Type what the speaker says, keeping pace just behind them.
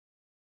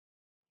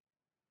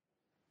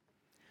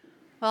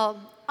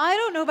Well, I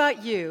don't know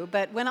about you,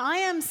 but when I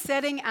am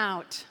setting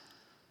out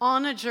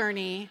on a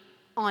journey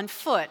on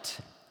foot,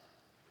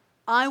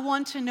 I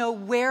want to know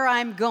where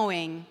I'm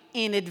going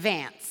in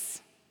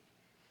advance.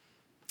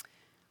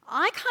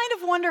 I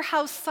kind of wonder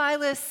how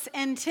Silas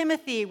and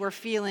Timothy were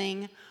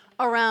feeling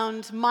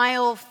around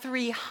mile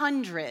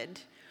 300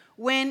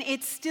 when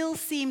it still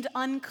seemed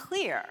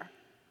unclear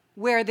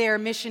where their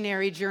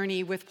missionary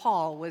journey with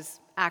Paul was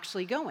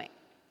actually going.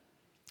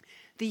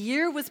 The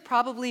year was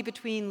probably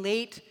between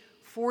late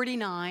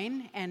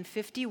 49 and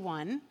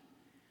 51.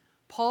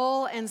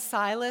 Paul and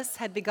Silas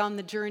had begun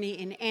the journey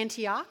in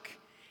Antioch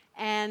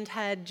and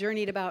had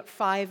journeyed about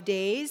 5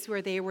 days,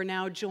 where they were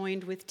now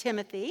joined with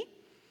Timothy.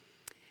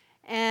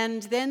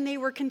 And then they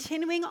were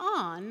continuing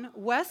on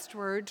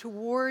westward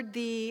toward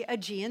the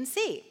Aegean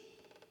Sea.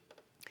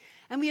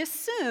 And we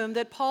assume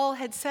that Paul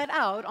had set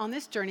out on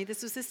this journey,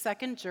 this was his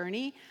second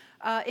journey,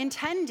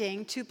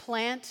 intending to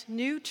plant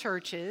new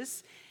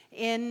churches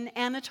in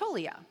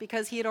Anatolia,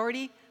 because he had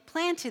already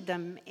planted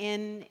them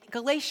in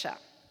Galatia.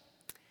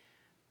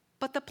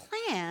 But the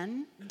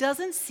plan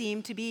doesn't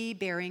seem to be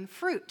bearing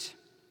fruit,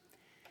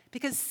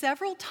 because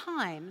several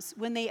times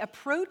when they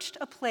approached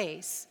a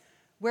place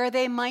where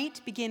they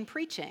might begin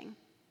preaching,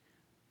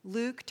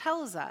 Luke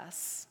tells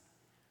us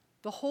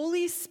the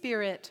Holy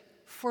Spirit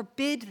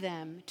forbid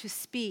them to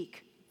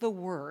speak the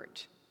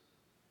word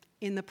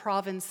in the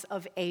province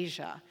of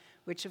Asia,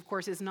 which of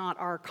course is not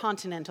our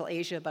continental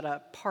Asia, but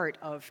a part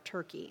of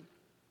Turkey.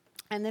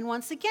 And then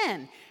once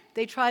again,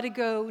 they try to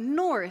go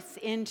north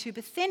into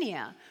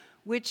Bithynia,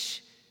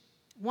 which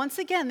once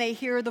again they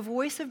hear the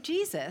voice of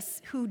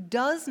Jesus, who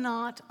does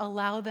not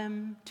allow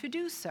them to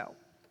do so.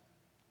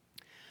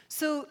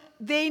 So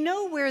they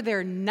know where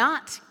they're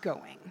not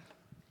going,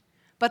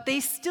 but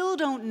they still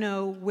don't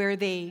know where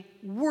they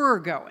were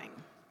going.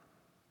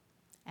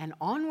 And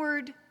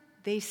onward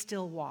they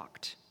still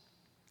walked.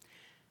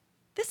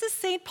 This is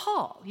St.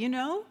 Paul,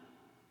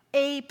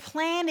 a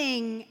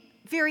planning,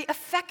 very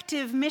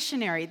effective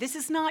missionary. This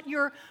is not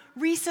your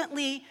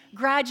recently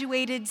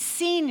graduated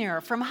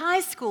senior from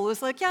high school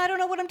who's like, I don't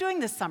know what I'm doing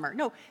this summer.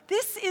 No,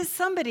 this is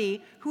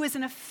somebody who is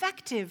an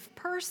effective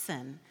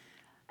person,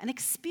 an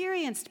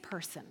experienced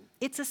person.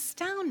 It's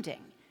astounding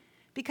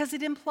because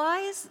it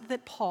implies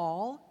that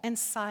Paul and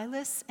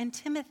Silas and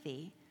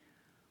Timothy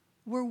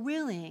were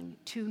willing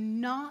to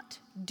not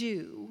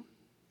do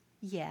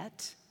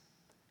yet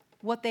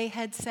what they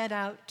had set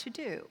out to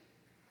do,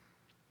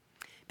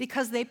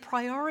 because they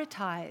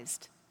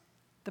prioritized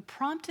the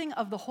prompting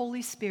of the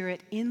Holy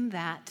Spirit in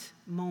that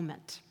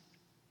moment.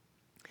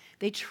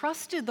 They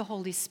trusted the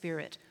Holy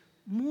Spirit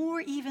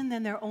more even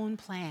than their own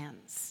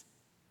plans.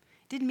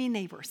 Didn't mean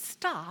they were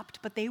stopped,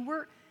 but they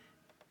were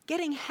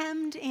getting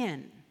hemmed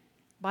in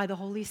by the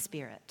Holy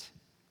Spirit.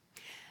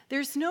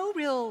 There's no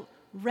real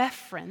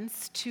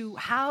reference to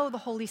how the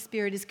Holy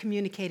Spirit is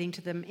communicating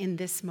to them in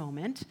this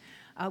moment.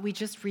 We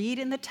just read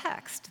in the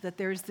text that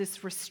there's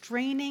this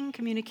restraining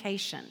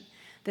communication,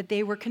 that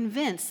they were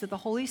convinced that the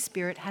Holy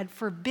Spirit had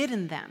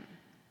forbidden them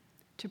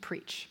to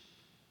preach.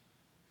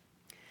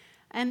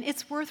 And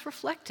it's worth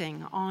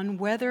reflecting on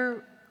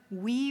whether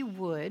we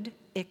would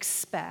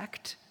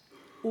expect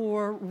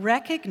or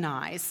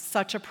recognize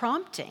such a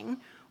prompting,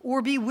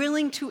 or be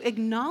willing to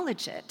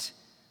acknowledge it,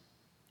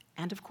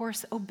 and of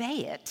course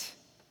obey it,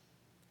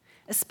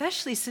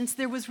 especially since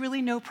there was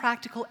really no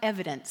practical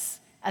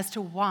evidence as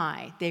to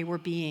why they were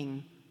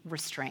being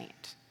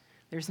restrained.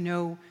 There's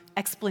no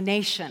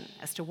explanation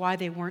as to why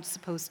they weren't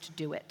supposed to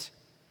do it.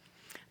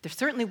 There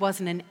certainly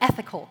wasn't an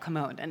ethical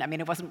component.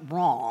 It wasn't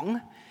wrong.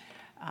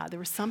 There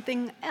was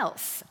something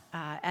else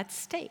at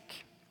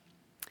stake.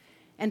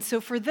 And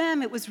so for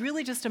them, it was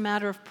really just a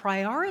matter of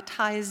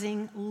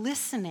prioritizing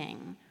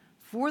listening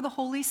for the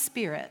Holy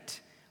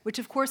Spirit, which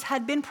of course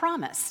had been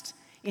promised.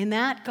 In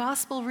that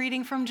gospel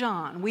reading from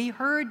John, we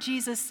heard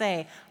Jesus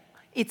say,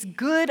 "It's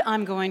good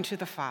I'm going to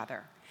the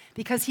Father,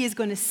 because he is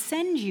going to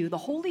send you the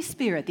Holy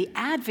Spirit, the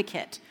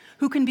advocate,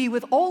 who can be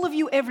with all of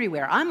you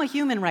everywhere." I'm a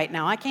human right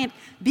now. I can't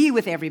be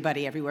with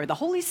everybody everywhere. The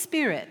Holy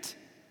Spirit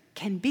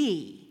can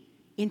be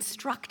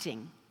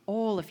instructing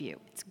all of you.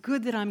 It's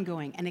good that I'm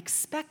going, and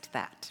expect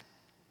that.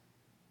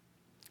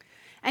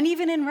 And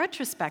even in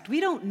retrospect, we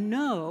don't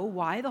know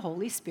why the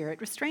Holy Spirit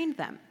restrained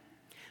them.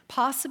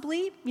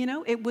 Possibly,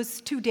 it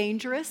was too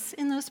dangerous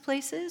in those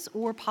places,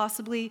 or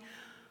possibly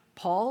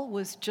Paul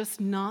was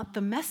just not the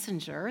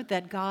messenger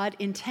that God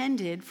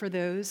intended for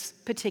those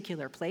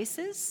particular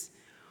places,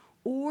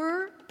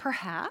 or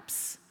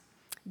perhaps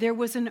there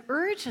was an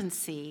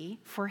urgency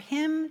for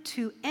him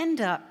to end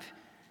up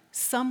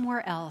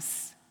somewhere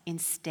else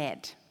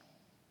instead.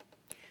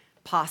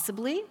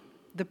 Possibly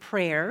the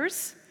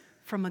prayers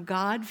from a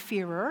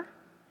God-fearer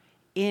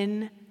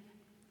in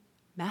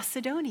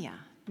Macedonia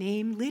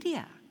named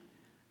Lydia,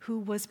 who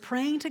was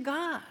praying to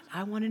God,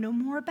 "I want to know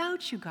more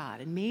about you,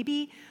 God." And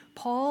maybe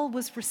Paul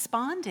was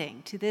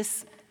responding to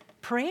this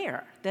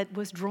prayer that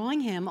was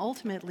drawing him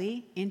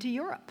ultimately into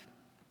Europe.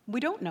 We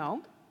don't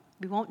know.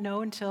 We won't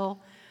know until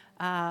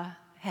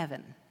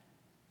heaven.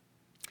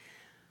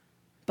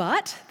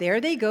 But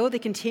there they go, they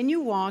continue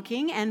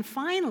walking, and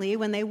finally,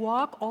 when they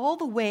walk all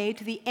the way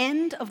to the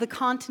end of the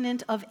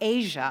continent of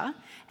Asia,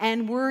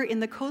 and we're in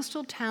the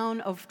coastal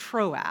town of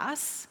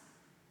Troas,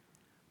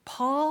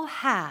 Paul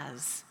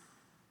has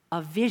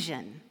a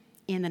vision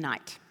in the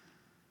night.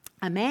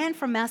 A man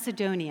from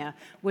Macedonia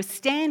was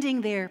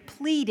standing there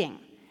pleading,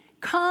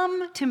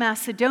 "Come to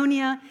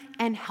Macedonia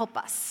and help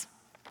us."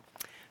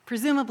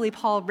 Presumably,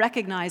 Paul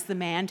recognized the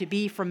man to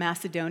be from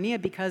Macedonia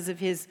because of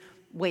his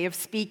way of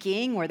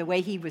speaking or the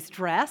way he was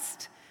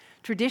dressed.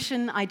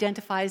 Tradition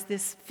identifies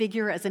this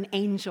figure as an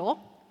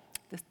angel.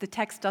 The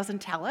text doesn't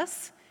tell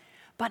us.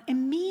 But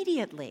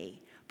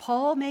immediately,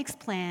 Paul makes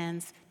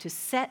plans to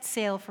set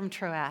sail from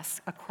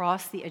Troas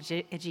across the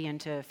Aegean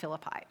to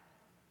Philippi.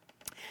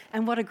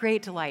 And what a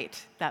great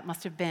delight that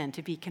must have been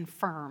to be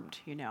confirmed,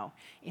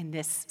 in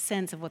this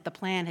sense of what the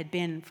plan had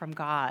been from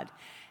God,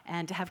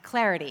 and to have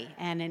clarity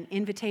and an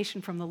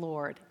invitation from the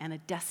Lord and a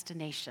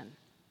destination.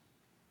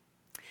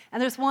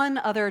 And there's one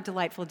other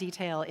delightful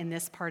detail in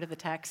this part of the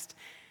text.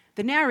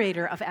 The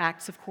narrator of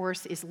Acts, of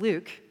course, is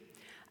Luke,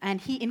 and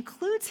he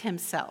includes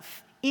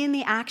himself in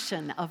the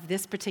action of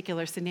this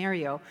particular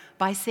scenario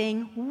by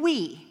saying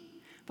 "we."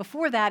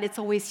 Before that, it's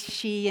always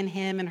she and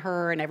him and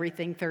her and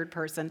everything third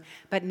person.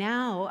 But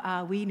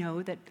now we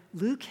know that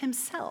Luke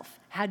himself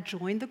had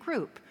joined the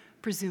group,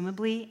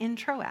 presumably in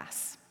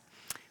Troas.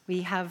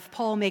 We have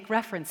Paul make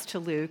reference to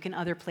Luke in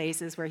other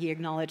places where he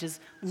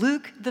acknowledges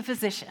Luke the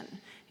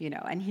physician,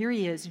 and here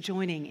he is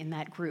joining in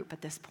that group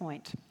at this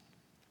point.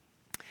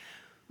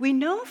 We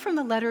know from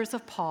the letters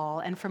of Paul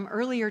and from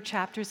earlier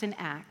chapters in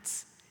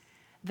Acts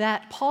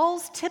that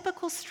Paul's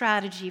typical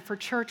strategy for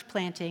church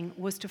planting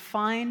was to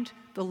find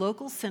the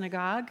local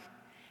synagogue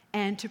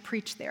and to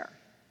preach there,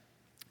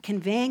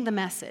 conveying the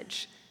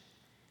message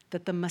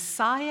that the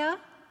Messiah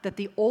that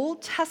the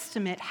Old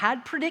Testament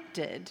had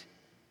predicted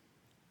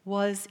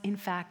was in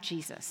fact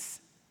Jesus,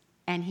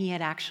 and he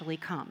had actually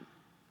come.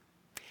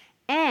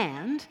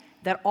 And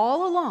that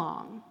all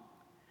along,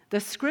 the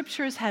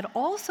scriptures had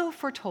also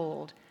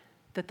foretold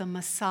that the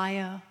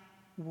Messiah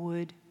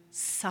would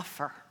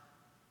suffer.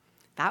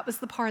 That was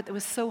the part that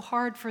was so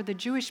hard for the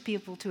Jewish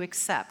people to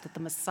accept, that the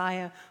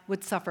Messiah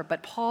would suffer.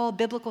 But Paul,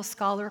 biblical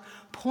scholar,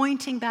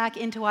 pointing back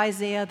into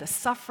Isaiah, the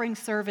suffering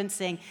servant,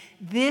 saying,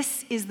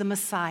 this is the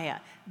Messiah.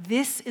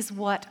 This is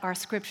what our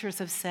scriptures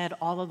have said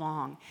all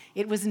along.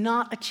 It was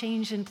not a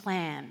change in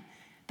plan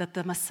that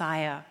the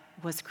Messiah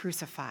was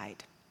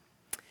crucified.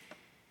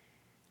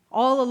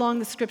 All along,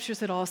 the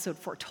scriptures had also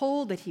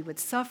foretold that he would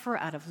suffer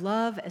out of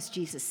love, as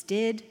Jesus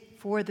did,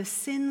 for the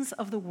sins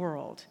of the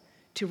world,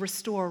 to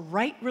restore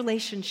right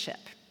relationship,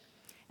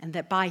 and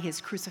that by his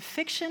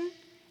crucifixion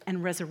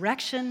and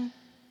resurrection,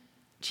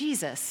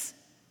 Jesus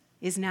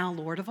is now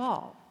Lord of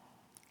all.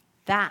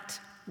 That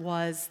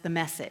was the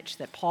message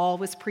that Paul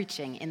was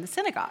preaching in the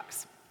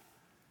synagogues.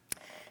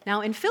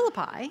 Now, in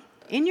Philippi,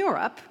 in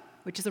Europe,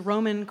 which is a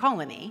Roman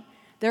colony,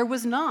 there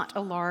was not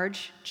a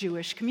large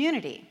Jewish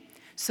community,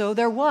 so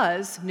there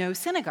was no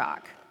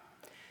synagogue.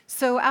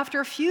 So after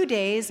a few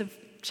days of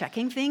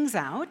checking things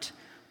out,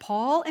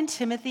 Paul and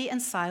Timothy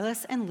and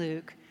Silas and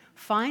Luke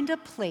find a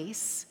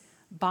place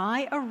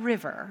by a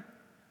river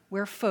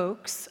where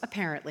folks,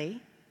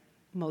 apparently,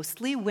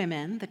 mostly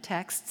women, the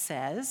text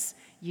says,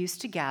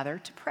 used to gather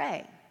to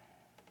pray.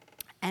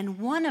 And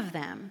one of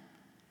them,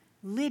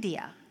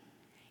 Lydia,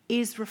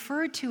 is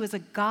referred to as a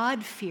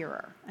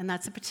God-fearer, and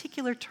that's a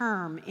particular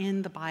term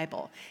in the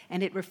Bible.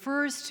 And it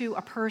refers to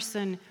a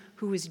person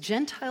who is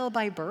Gentile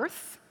by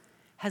birth,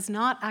 has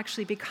not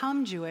actually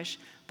become Jewish,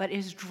 but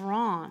is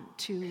drawn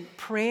to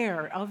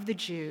prayer of the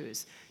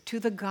Jews, to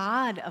the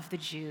God of the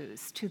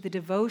Jews, to the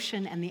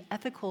devotion and the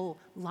ethical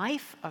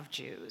life of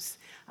Jews,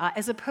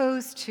 as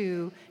opposed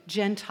to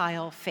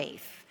Gentile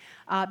faith.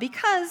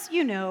 Because,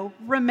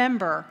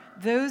 remember,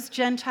 those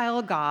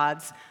Gentile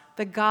gods,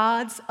 the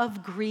gods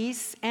of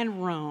Greece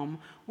and Rome,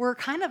 were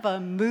kind of a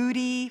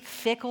moody,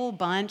 fickle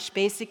bunch,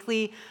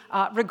 basically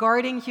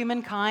regarding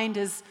humankind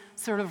as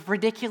sort of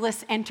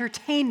ridiculous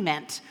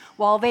entertainment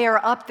while they are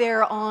up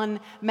there on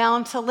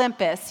Mount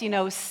Olympus,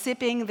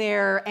 sipping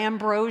their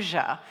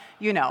ambrosia.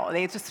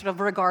 They just sort of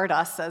regard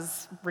us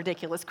as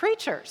ridiculous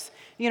creatures.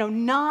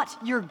 Not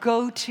your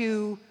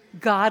go-to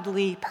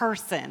godly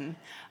person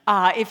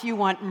if you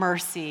want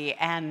mercy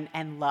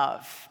and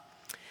love.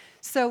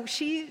 So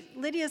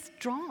Lydia's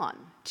drawn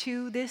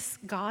to this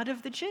God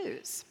of the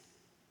Jews.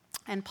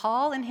 And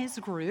Paul and his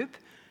group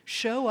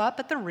show up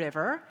at the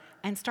river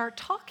and start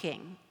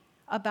talking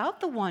about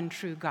the one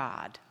true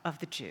God of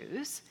the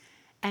Jews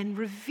and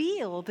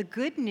reveal the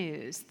good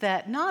news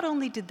that not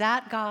only did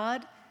that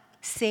God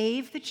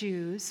save the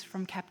Jews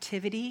from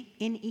captivity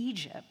in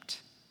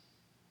Egypt,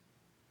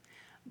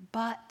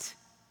 but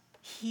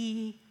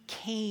he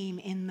came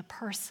in the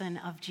person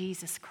of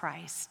Jesus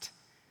Christ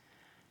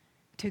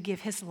to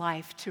give his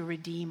life to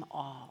redeem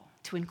all,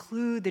 to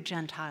include the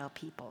Gentile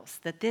peoples,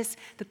 that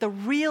the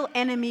real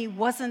enemy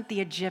wasn't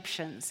the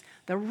Egyptians.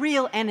 The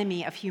real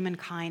enemy of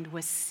humankind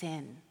was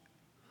sin,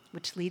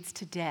 which leads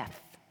to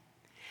death.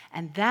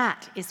 And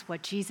that is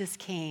what Jesus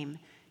came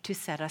to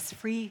set us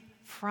free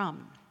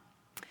from.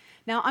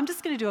 Now, I'm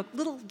just going to do a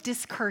little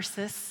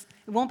discursus.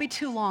 It won't be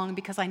too long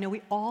because I know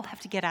we all have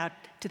to get out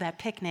to that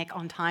picnic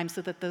on time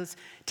so that those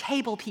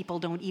table people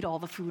don't eat all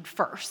the food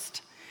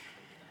first.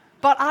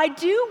 But I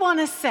do want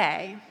to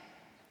say,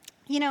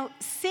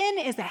 sin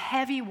is a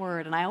heavy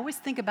word, and I always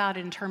think about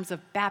it in terms of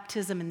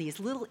baptism and these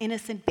little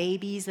innocent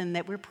babies, and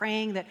that we're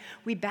praying that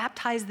we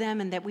baptize them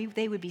and that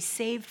they would be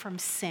saved from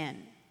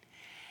sin.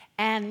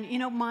 And,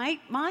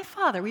 my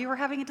father, we were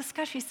having a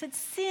discussion. He said,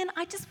 sin,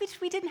 I just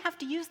wish we didn't have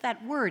to use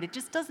that word. It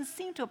just doesn't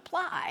seem to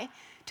apply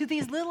to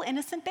these little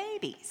innocent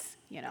babies,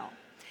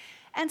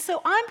 And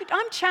so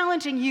I'm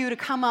challenging you to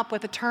come up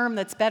with a term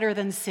that's better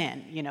than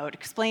sin, to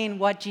explain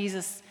what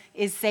Jesus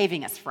is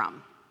saving us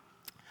from.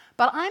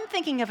 But I'm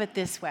thinking of it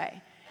this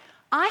way.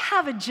 I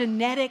have a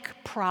genetic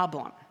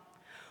problem,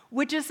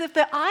 which is if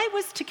I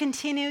was to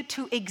continue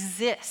to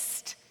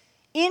exist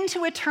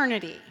into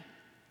eternity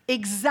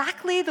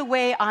exactly the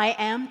way I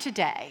am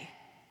today,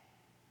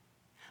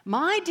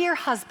 my dear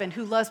husband,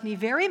 who loves me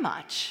very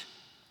much,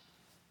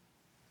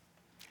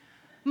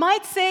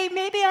 might say,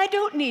 maybe I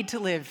don't need to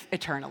live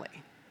eternally.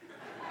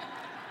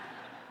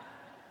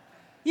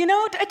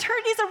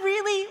 Eternity is a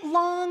really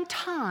long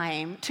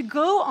time to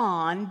go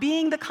on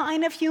being the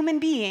kind of human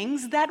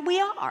beings that we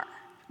are.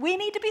 We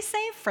need to be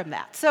saved from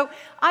that. So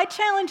I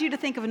challenge you to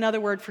think of another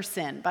word for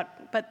sin,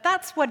 but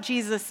that's what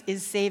Jesus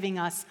is saving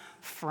us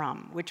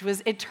from, which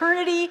was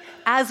eternity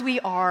as we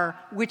are,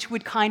 which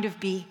would kind of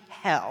be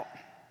hell.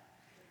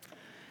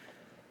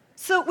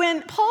 So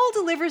when Paul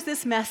delivers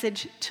this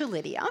message to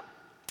Lydia,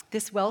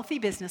 this wealthy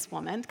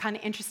businesswoman, kind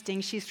of interesting,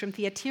 she's from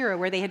Thyatira,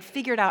 where they had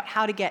figured out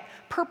how to get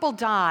purple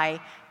dye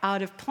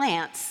out of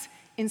plants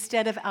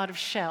instead of out of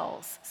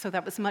shells. So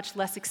that was much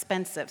less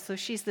expensive. So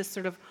she's this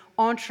sort of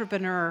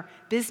entrepreneur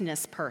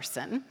business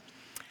person.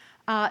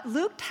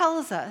 Luke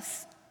tells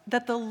us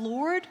that the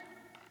Lord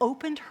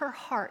opened her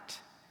heart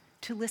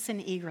to listen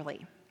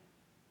eagerly.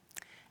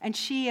 And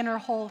she and her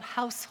whole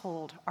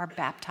household are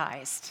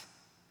baptized.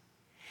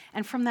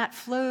 And from that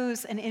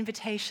flows an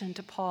invitation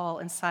to Paul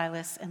and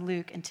Silas and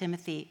Luke and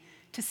Timothy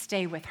to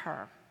stay with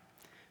her,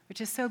 which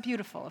is so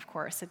beautiful, of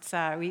course. It's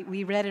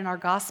we read in our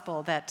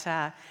gospel that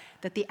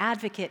the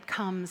advocate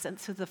comes, and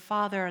so the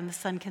Father and the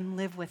Son can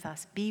live with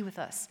us, be with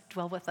us,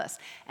 dwell with us.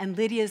 And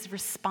Lydia's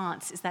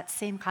response is that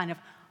same kind of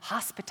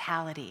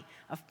hospitality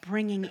of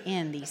bringing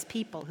in these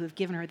people who have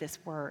given her this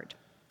word.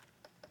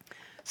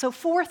 So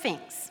 4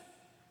 things.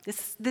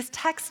 This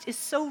text is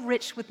so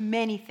rich with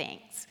many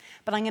things,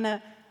 but I'm going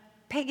to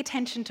pay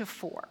attention to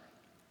 4.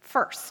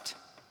 First,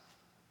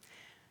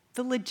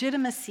 the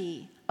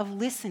legitimacy of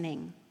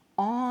listening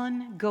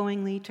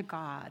ongoingly to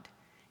God,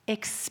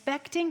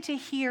 expecting to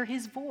hear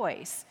his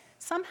voice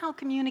somehow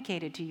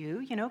communicated to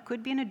you.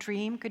 Could be in a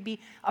dream, could be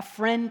a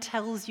friend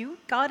tells you.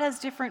 God has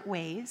different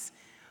ways,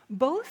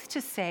 both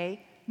to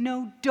say,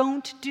 no,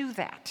 don't do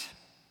that.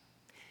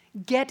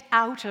 Get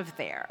out of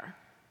there.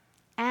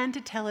 And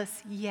to tell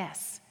us,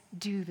 yes,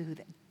 do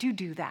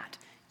that.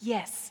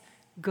 Yes,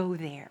 go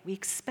there. We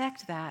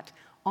expect that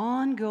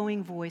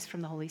ongoing voice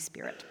from the Holy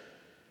Spirit.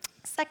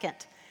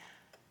 Second,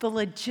 the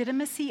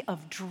legitimacy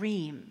of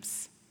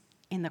dreams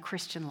in the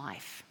Christian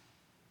life.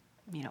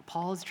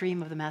 Paul's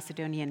dream of the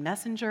Macedonian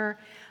messenger.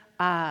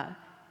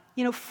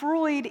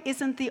 Freud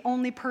isn't the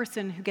only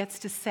person who gets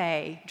to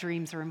say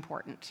dreams are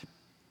important.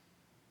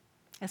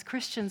 As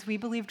Christians, we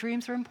believe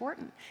dreams are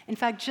important. In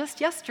fact,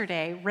 just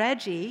yesterday,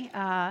 Reggie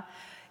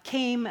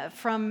came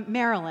from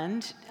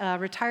Maryland, a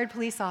retired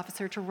police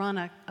officer, to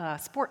run a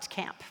sports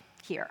camp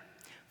here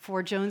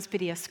for Jones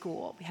Padilla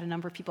School. We had a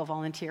number of people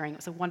volunteering. It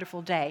was a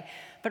wonderful day.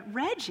 But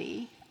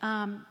Reggie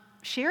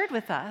shared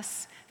with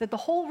us that the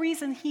whole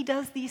reason he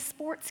does these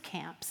sports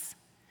camps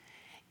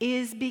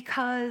is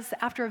because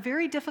after a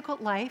very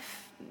difficult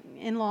life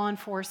in law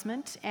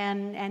enforcement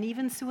and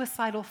even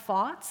suicidal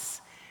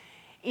thoughts,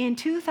 in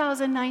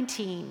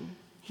 2019,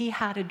 he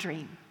had a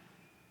dream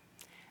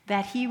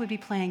that he would be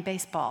playing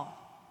baseball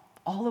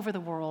all over the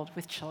world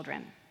with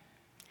children.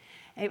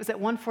 It was at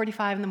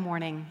 1:45 in the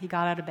morning. He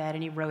got out of bed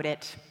and he wrote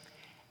it.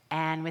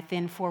 And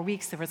within 4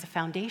 weeks, there was a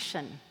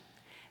foundation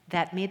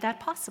that made that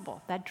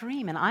possible, that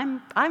dream. And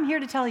I'm here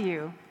to tell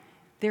you,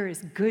 there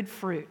is good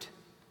fruit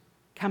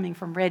coming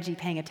from Reggie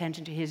paying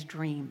attention to his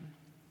dream.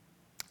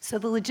 So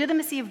the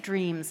legitimacy of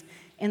dreams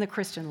in the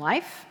Christian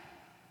life.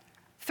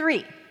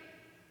 3,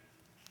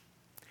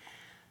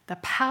 the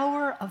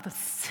power of the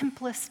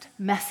simplest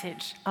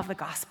message of the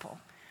gospel,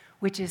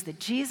 which is that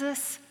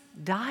Jesus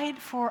died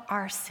for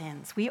our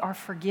sins. We are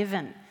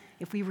forgiven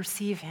if we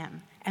receive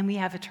him, and we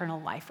have eternal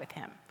life with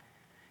him.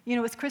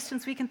 As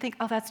Christians, we can think,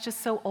 oh, that's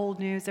just so old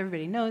news.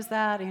 Everybody knows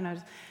that.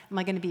 Am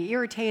I going to be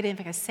irritated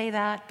if I say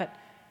that? But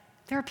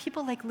there are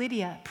people like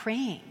Lydia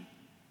praying,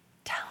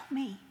 tell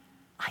me,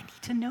 I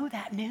need to know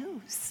that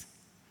news.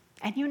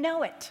 And you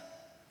know it.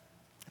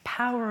 The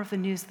power of the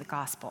news of the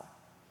gospel.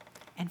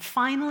 And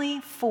finally,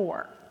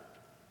 4,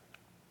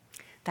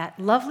 that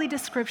lovely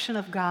description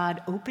of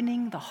God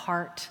opening the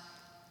heart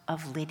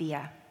of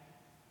Lydia.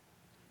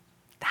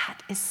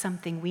 That is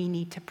something we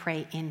need to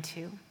pray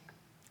into.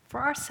 for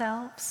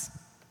ourselves,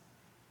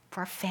 for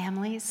our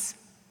families,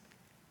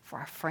 for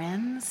our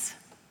friends,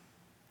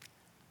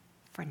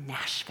 for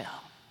Nashville.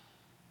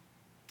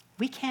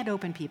 We can't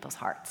open people's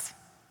hearts.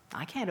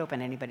 I can't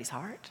open anybody's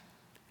heart.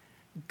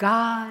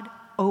 God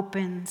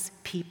opens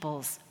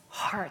people's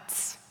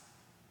hearts.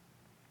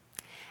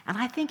 And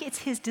I think it's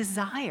his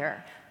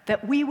desire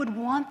that we would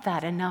want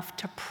that enough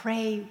to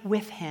pray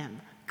with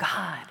him.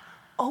 God,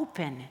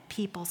 open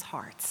people's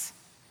hearts.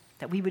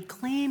 That we would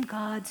claim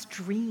God's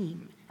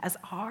dream as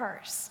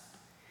ours.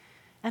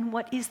 And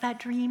what is that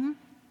dream?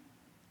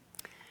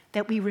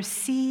 That we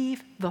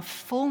receive the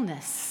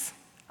fullness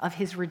of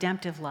his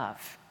redemptive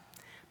love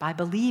by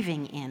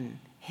believing in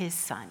his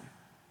Son,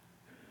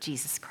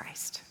 Jesus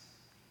Christ.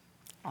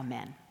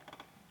 Amen.